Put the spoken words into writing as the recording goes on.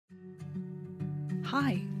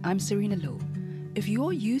Hi, I'm Serena Lowe. If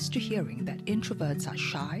you're used to hearing that introverts are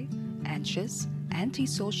shy, anxious,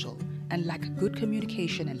 antisocial, and lack good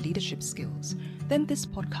communication and leadership skills, then this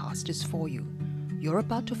podcast is for you. You're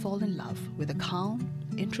about to fall in love with a calm,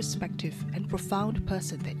 introspective, and profound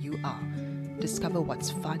person that you are. Discover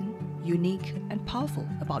what's fun, unique, and powerful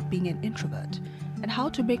about being an introvert, and how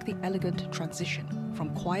to make the elegant transition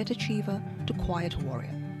from quiet achiever to quiet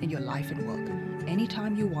warrior in your life and work,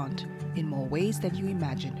 anytime you want, in more ways than you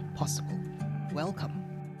imagined possible. Welcome.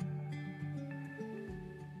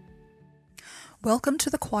 Welcome to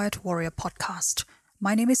the Quiet Warrior podcast.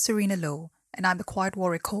 My name is Serena Lowe, and I'm the Quiet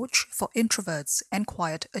Warrior coach for introverts and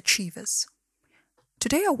quiet achievers.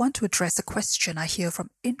 Today, I want to address a question I hear from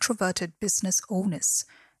introverted business owners,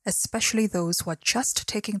 especially those who are just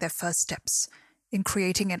taking their first steps in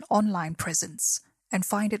creating an online presence and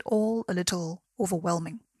find it all a little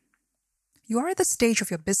overwhelming. You are at the stage of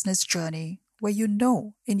your business journey where you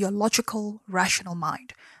know in your logical, rational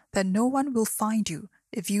mind that no one will find you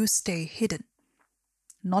if you stay hidden.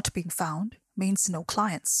 Not being found means no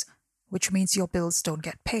clients, which means your bills don't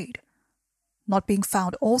get paid. Not being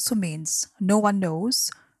found also means no one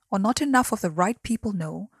knows, or not enough of the right people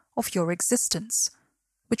know, of your existence,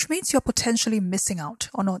 which means you're potentially missing out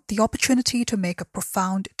on the opportunity to make a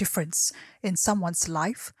profound difference in someone's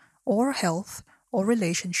life or health or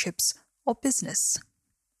relationships or business.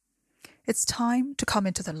 It's time to come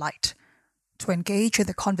into the light, to engage in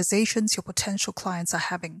the conversations your potential clients are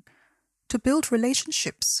having, to build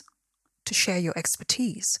relationships, to share your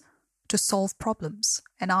expertise, to solve problems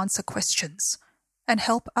and answer questions, and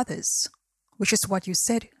help others, which is what you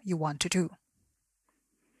said you want to do.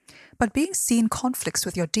 But being seen conflicts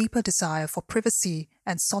with your deeper desire for privacy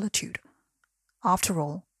and solitude. After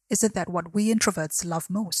all, isn't that what we introverts love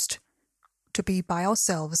most? To be by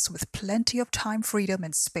ourselves with plenty of time, freedom,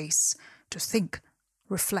 and space to think,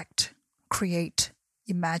 reflect, create,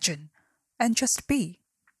 imagine, and just be,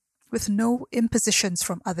 with no impositions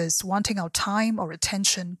from others wanting our time or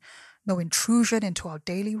attention, no intrusion into our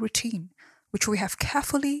daily routine, which we have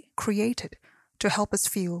carefully created to help us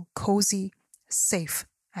feel cozy, safe,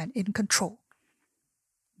 and in control.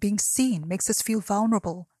 Being seen makes us feel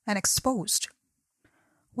vulnerable and exposed.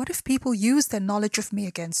 What if people use their knowledge of me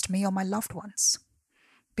against me or my loved ones?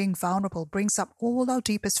 Being vulnerable brings up all our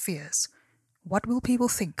deepest fears. What will people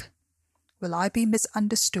think? Will I be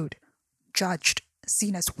misunderstood, judged,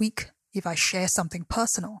 seen as weak if I share something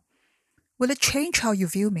personal? Will it change how you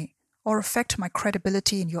view me or affect my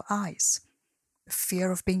credibility in your eyes? The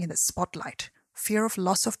fear of being in the spotlight, fear of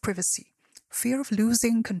loss of privacy, fear of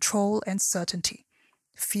losing control and certainty,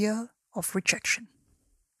 fear of rejection.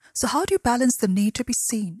 So how do you balance the need to be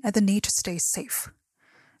seen and the need to stay safe?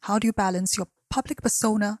 How do you balance your public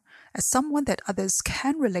persona as someone that others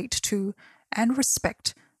can relate to and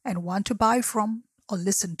respect and want to buy from or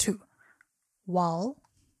listen to, while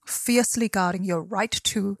fiercely guarding your right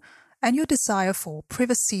to and your desire for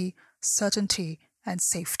privacy, certainty, and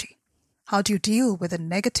safety? How do you deal with the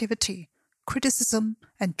negativity, criticism,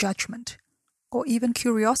 and judgment, or even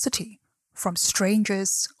curiosity from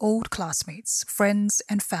strangers, old classmates, friends,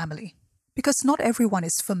 and family? Because not everyone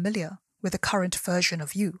is familiar with the current version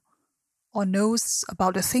of you, or knows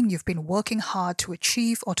about the thing you've been working hard to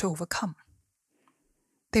achieve or to overcome.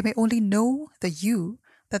 They may only know the you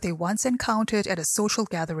that they once encountered at a social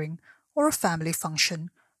gathering or a family function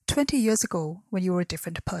 20 years ago when you were a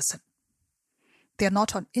different person. They are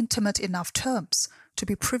not on intimate enough terms to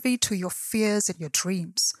be privy to your fears and your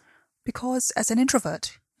dreams, because as an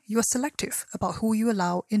introvert, you are selective about who you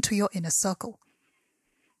allow into your inner circle.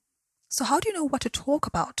 So how do you know what to talk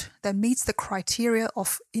about that meets the criteria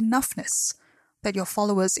of enoughness that your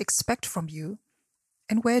followers expect from you,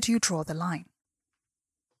 and where do you draw the line?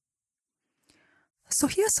 So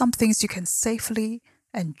here are some things you can safely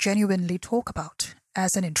and genuinely talk about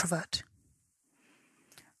as an introvert.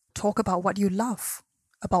 Talk about what you love,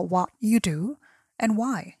 about what you do, and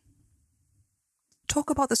why. Talk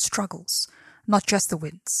about the struggles, not just the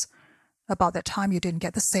wins, about that time you didn't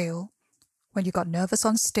get the sale, when you got nervous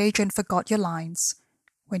on stage and forgot your lines,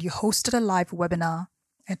 when you hosted a live webinar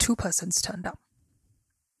and 2 persons turned up.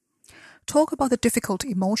 Talk about the difficult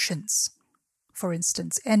emotions, for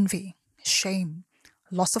instance, envy, shame,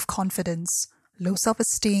 loss of confidence, low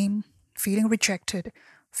self-esteem, feeling rejected,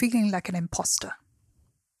 feeling like an imposter.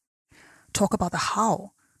 Talk about the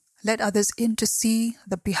how. Let others in to see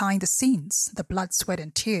the behind the scenes, the blood, sweat,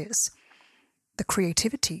 and tears, the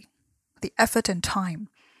creativity, the effort and time,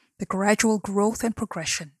 the gradual growth and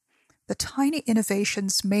progression, the tiny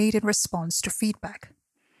innovations made in response to feedback.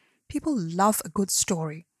 People love a good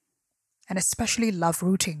story, and especially love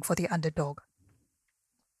rooting for the underdog.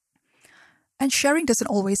 And sharing doesn't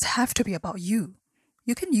always have to be about you.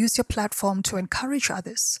 You can use your platform to encourage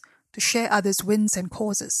others, to share others' wins and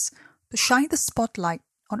causes, to shine the spotlight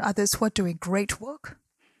on others who are doing great work.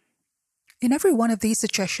 In every one of these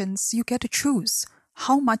suggestions, you get to choose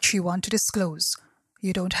how much you want to disclose.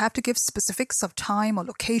 You don't have to give specifics of time or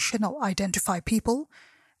location or identify people,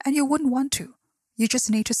 and you wouldn't want to. You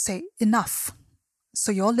just need to say enough,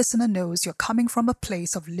 so your listener knows you're coming from a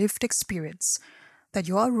place of lived experience, that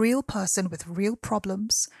you're a real person with real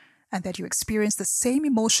problems, and that you experience the same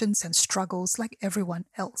emotions and struggles like everyone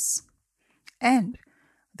else. And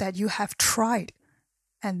that you have tried,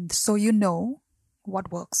 and so you know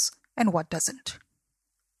what works and what doesn't.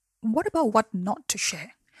 What about what not to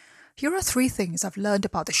share? Here are 3 things I've learned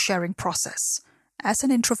about the sharing process as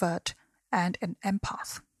an introvert and an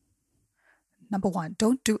empath. Number 1,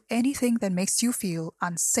 don't do anything that makes you feel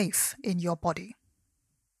unsafe in your body.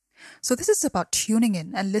 So this is about tuning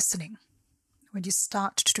in and listening. When you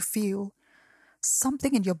start to feel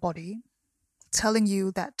something in your body telling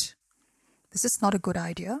you that this is not a good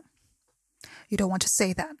idea, you don't want to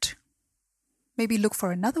say that. Maybe look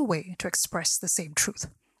for another way to express the same truth.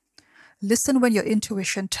 Listen when your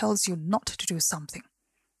intuition tells you not to do something.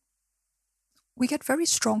 We get very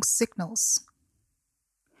strong signals,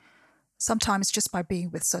 sometimes just by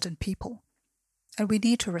being with certain people. And we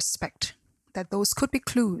need to respect that those could be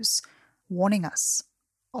clues warning us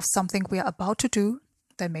of something we are about to do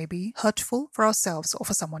that may be hurtful for ourselves or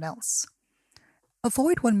for someone else.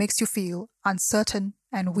 Avoid what makes you feel uncertain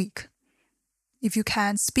and weak. If you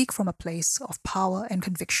can, speak from a place of power and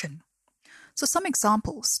conviction. So some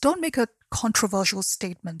examples: don't make a controversial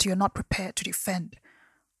statement you're not prepared to defend,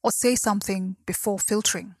 or say something before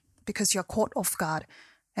filtering because you're caught off guard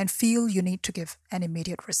and feel you need to give an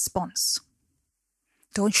immediate response.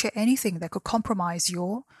 Don't share anything that could compromise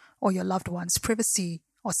your or your loved one's privacy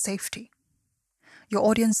or safety. Your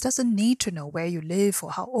audience doesn't need to know where you live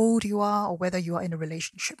or how old you are or whether you are in a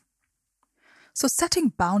relationship. So setting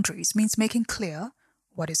boundaries means making clear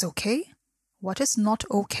what is okay, what is not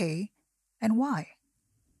okay, and why.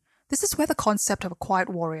 This is where the concept of a quiet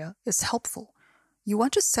warrior is helpful. You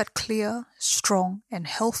want to set clear, strong, and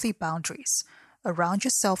healthy boundaries around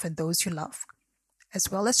yourself and those you love,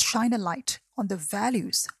 as well as shine a light on the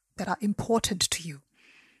values that are important to you,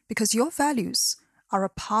 because your values are a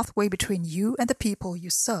pathway between you and the people you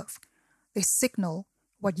serve. They signal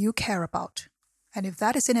what you care about, and if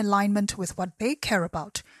that is in alignment with what they care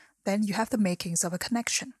about, then you have the makings of a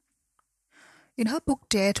connection. In her book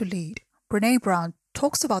Dare to Lead, Brené Brown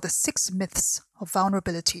talks about the 6 myths of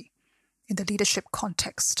vulnerability in the leadership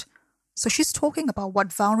context. So she's talking about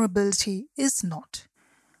what vulnerability is not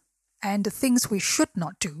and the things we should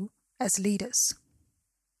not do as leaders.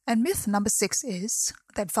 And myth number 6 is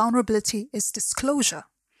that vulnerability is disclosure.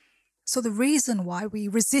 So the reason why we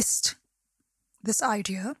resist this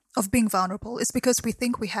idea of being vulnerable is because we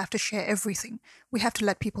think we have to share everything. We have to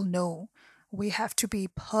let people know. We have to be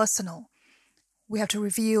personal. We have to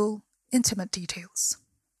reveal intimate details.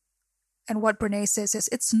 And what Brené says is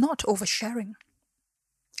it's not oversharing.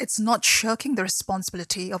 It's not shirking the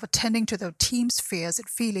responsibility of attending to the team's fears and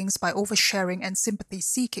feelings by oversharing and sympathy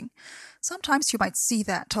seeking. Sometimes you might see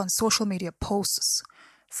that on social media posts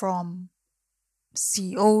from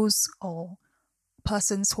CEOs or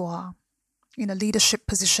persons who are in a leadership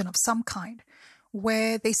position of some kind,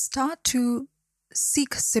 where they start to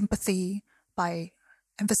seek sympathy by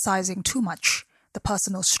emphasizing too much the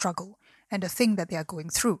personal struggle and the thing that they are going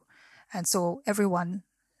through. And so everyone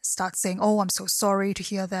starts saying, oh, I'm so sorry to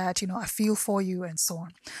hear that, I feel for you, and so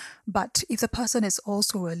on. But if the person is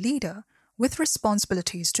also a leader with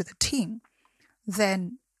responsibilities to the team,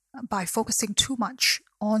 then by focusing too much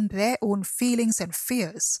on their own feelings and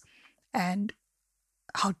fears and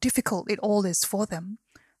how difficult it all is for them,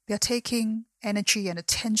 they're taking energy and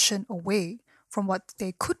attention away from what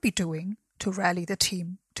they could be doing to rally the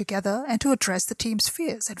team together and to address the team's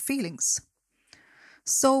fears and feelings.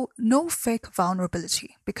 So no fake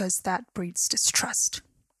vulnerability, because that breeds distrust.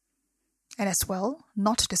 And as well,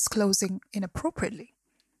 not disclosing inappropriately.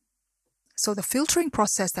 So the filtering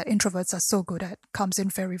process that introverts are so good at comes in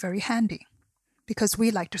very, very handy, because we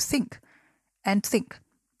like to think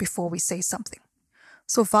before we say something.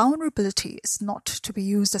 So vulnerability is not to be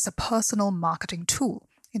used as a personal marketing tool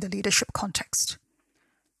in the leadership context.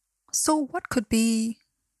 So what could be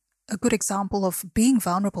a good example of being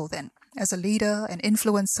vulnerable then, as a leader, an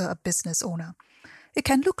influencer, a business owner? It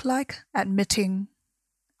can look like admitting,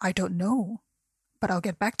 I don't know, but I'll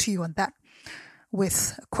get back to you on that,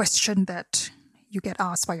 with a question that you get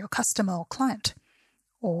asked by your customer or client.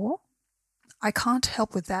 Or, I can't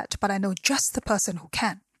help with that, but I know just the person who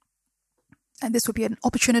can. And this would be an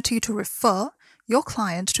opportunity to refer your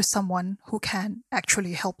client to someone who can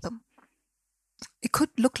actually help them. It could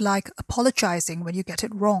look like apologizing when you get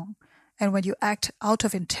it wrong and when you act out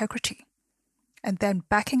of integrity, and then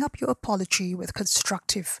backing up your apology with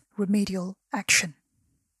constructive remedial action.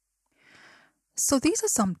 So these are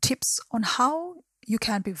some tips on how you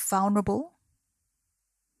can be vulnerable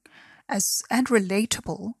and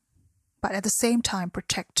relatable, but at the same time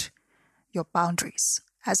protect your boundaries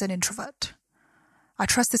as an introvert. I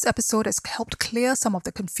trust this episode has helped clear some of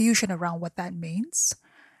the confusion around what that means,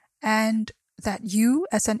 and that you,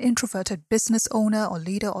 as an introverted business owner or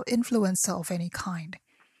leader or influencer of any kind,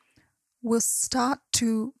 will start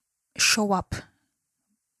to show up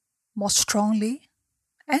more strongly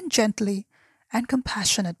and gently and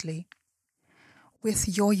compassionately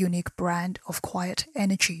with your unique brand of quiet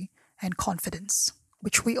energy and confidence,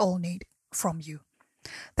 which we all need from you.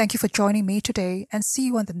 Thank you for joining me today, and see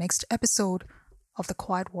you on the next episode of the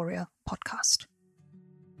Quiet Warrior podcast.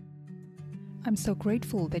 I'm so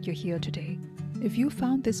grateful that you're here today. If you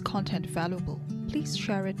found this content valuable, please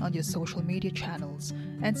share it on your social media channels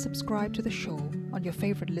and subscribe to the show on your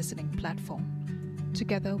favorite listening platform.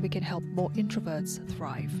 Together, we can help more introverts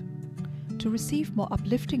thrive. To receive more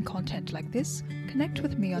uplifting content like this, connect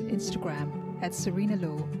with me on Instagram at Serena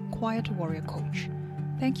Low, Quiet Warrior Coach.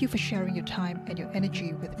 Thank you for sharing your time and your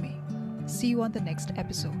energy with me. See you on the next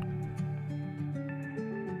episode.